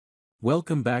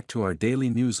Welcome back to our daily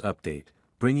news update,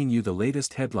 bringing you the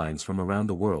latest headlines from around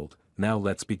the world. Now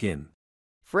let's begin.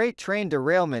 Freight train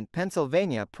derailment,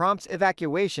 Pennsylvania prompts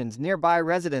evacuations nearby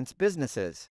residents'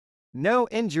 businesses. No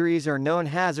injuries or known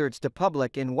hazards to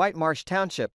public in Whitemarsh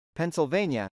Township,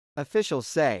 Pennsylvania, officials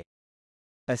say.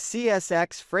 A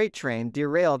CSX freight train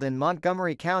derailed in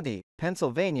Montgomery County,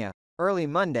 Pennsylvania, early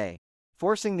Monday,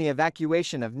 forcing the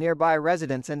evacuation of nearby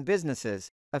residents and businesses,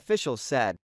 officials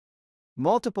said.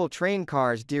 Multiple train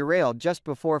cars derailed just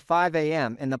before 5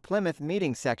 a.m. in the Plymouth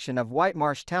meeting section of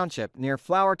Whitemarsh Township near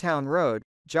Flowertown Road,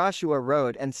 Joshua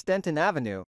Road and Stenton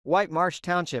Avenue, Whitemarsh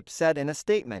Township said in a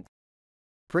statement.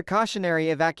 Precautionary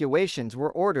evacuations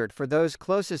were ordered for those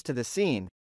closest to the scene,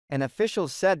 and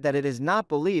officials said that it is not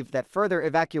believed that further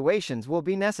evacuations will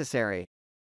be necessary.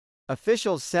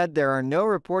 Officials said there are no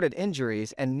reported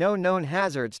injuries and no known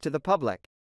hazards to the public.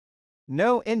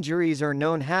 No injuries or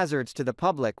known hazards to the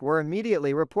public were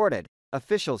immediately reported,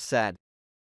 officials said.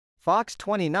 Fox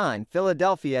 29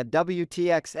 Philadelphia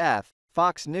WTXF,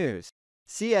 Fox News.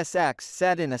 CSX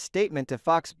said in a statement to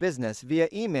Fox Business via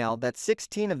email that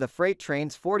 16 of the freight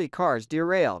train's 40 cars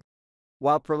derailed,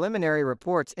 while preliminary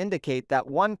reports indicate that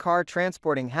one car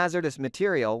transporting hazardous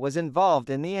material was involved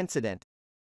in the incident.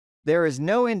 There is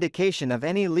no indication of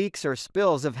any leaks or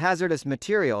spills of hazardous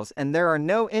materials and there are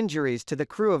no injuries to the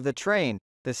crew of the train,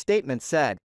 the statement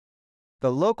said.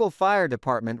 The local fire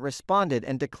department responded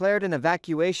and declared an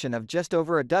evacuation of just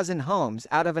over a dozen homes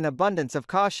out of an abundance of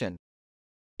caution.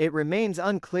 It remains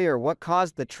unclear what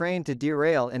caused the train to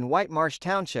derail in Whitemarsh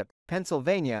Township,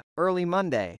 Pennsylvania, early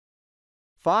Monday.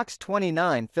 Fox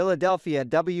 29 Philadelphia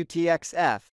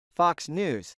WTXF, Fox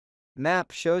News.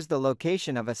 Map shows the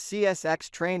location of a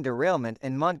CSX train derailment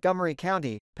in Montgomery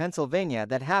County, Pennsylvania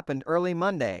that happened early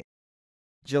Monday,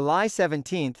 July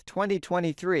 17,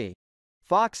 2023.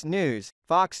 Fox News.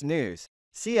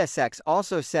 CSX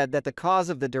also said that the cause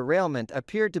of the derailment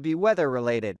appeared to be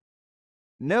weather-related.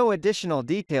 No additional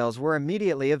details were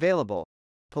immediately available.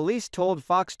 Police told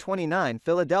Fox 29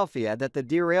 Philadelphia that the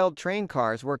derailed train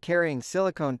cars were carrying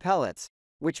silicone pellets,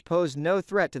 which posed no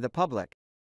threat to the public.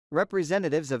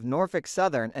 Representatives of Norfolk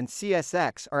Southern and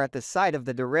CSX are at the site of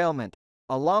the derailment,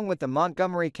 along with the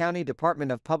Montgomery County Department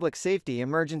of Public Safety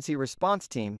Emergency Response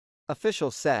Team,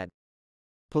 officials said.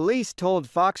 Police told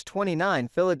Fox 29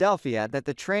 Philadelphia that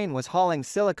the train was hauling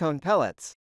silicone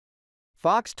pellets.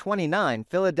 Fox 29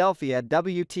 Philadelphia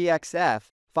WTXF,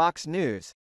 Fox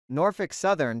News. Norfolk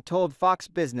Southern told Fox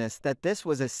Business that this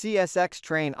was a CSX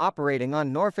train operating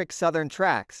on Norfolk Southern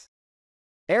tracks.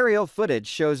 Aerial footage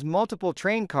shows multiple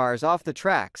train cars off the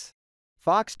tracks.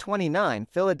 Fox 29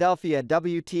 Philadelphia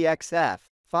WTXF,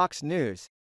 Fox News.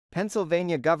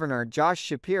 Pennsylvania Governor Josh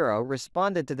Shapiro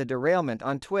responded to the derailment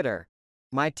on Twitter.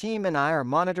 My team and I are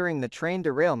monitoring the train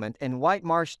derailment in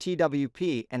Whitemarsh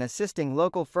TWP and assisting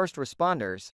local first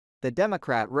responders, the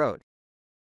Democrat wrote.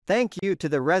 Thank you to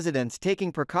the residents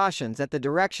taking precautions at the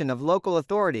direction of local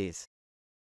authorities.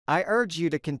 I urge you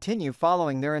to continue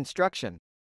following their instruction.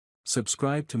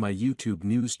 Subscribe to my YouTube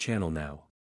news channel now,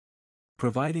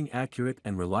 providing accurate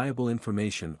and reliable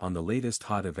information on the latest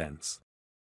hot events.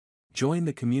 Join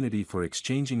the community for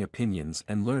exchanging opinions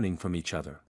and learning from each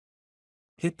other.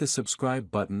 Hit the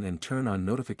subscribe button and turn on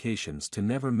notifications to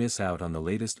never miss out on the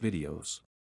latest videos.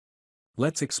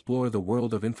 Let's explore the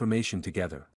world of information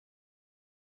together.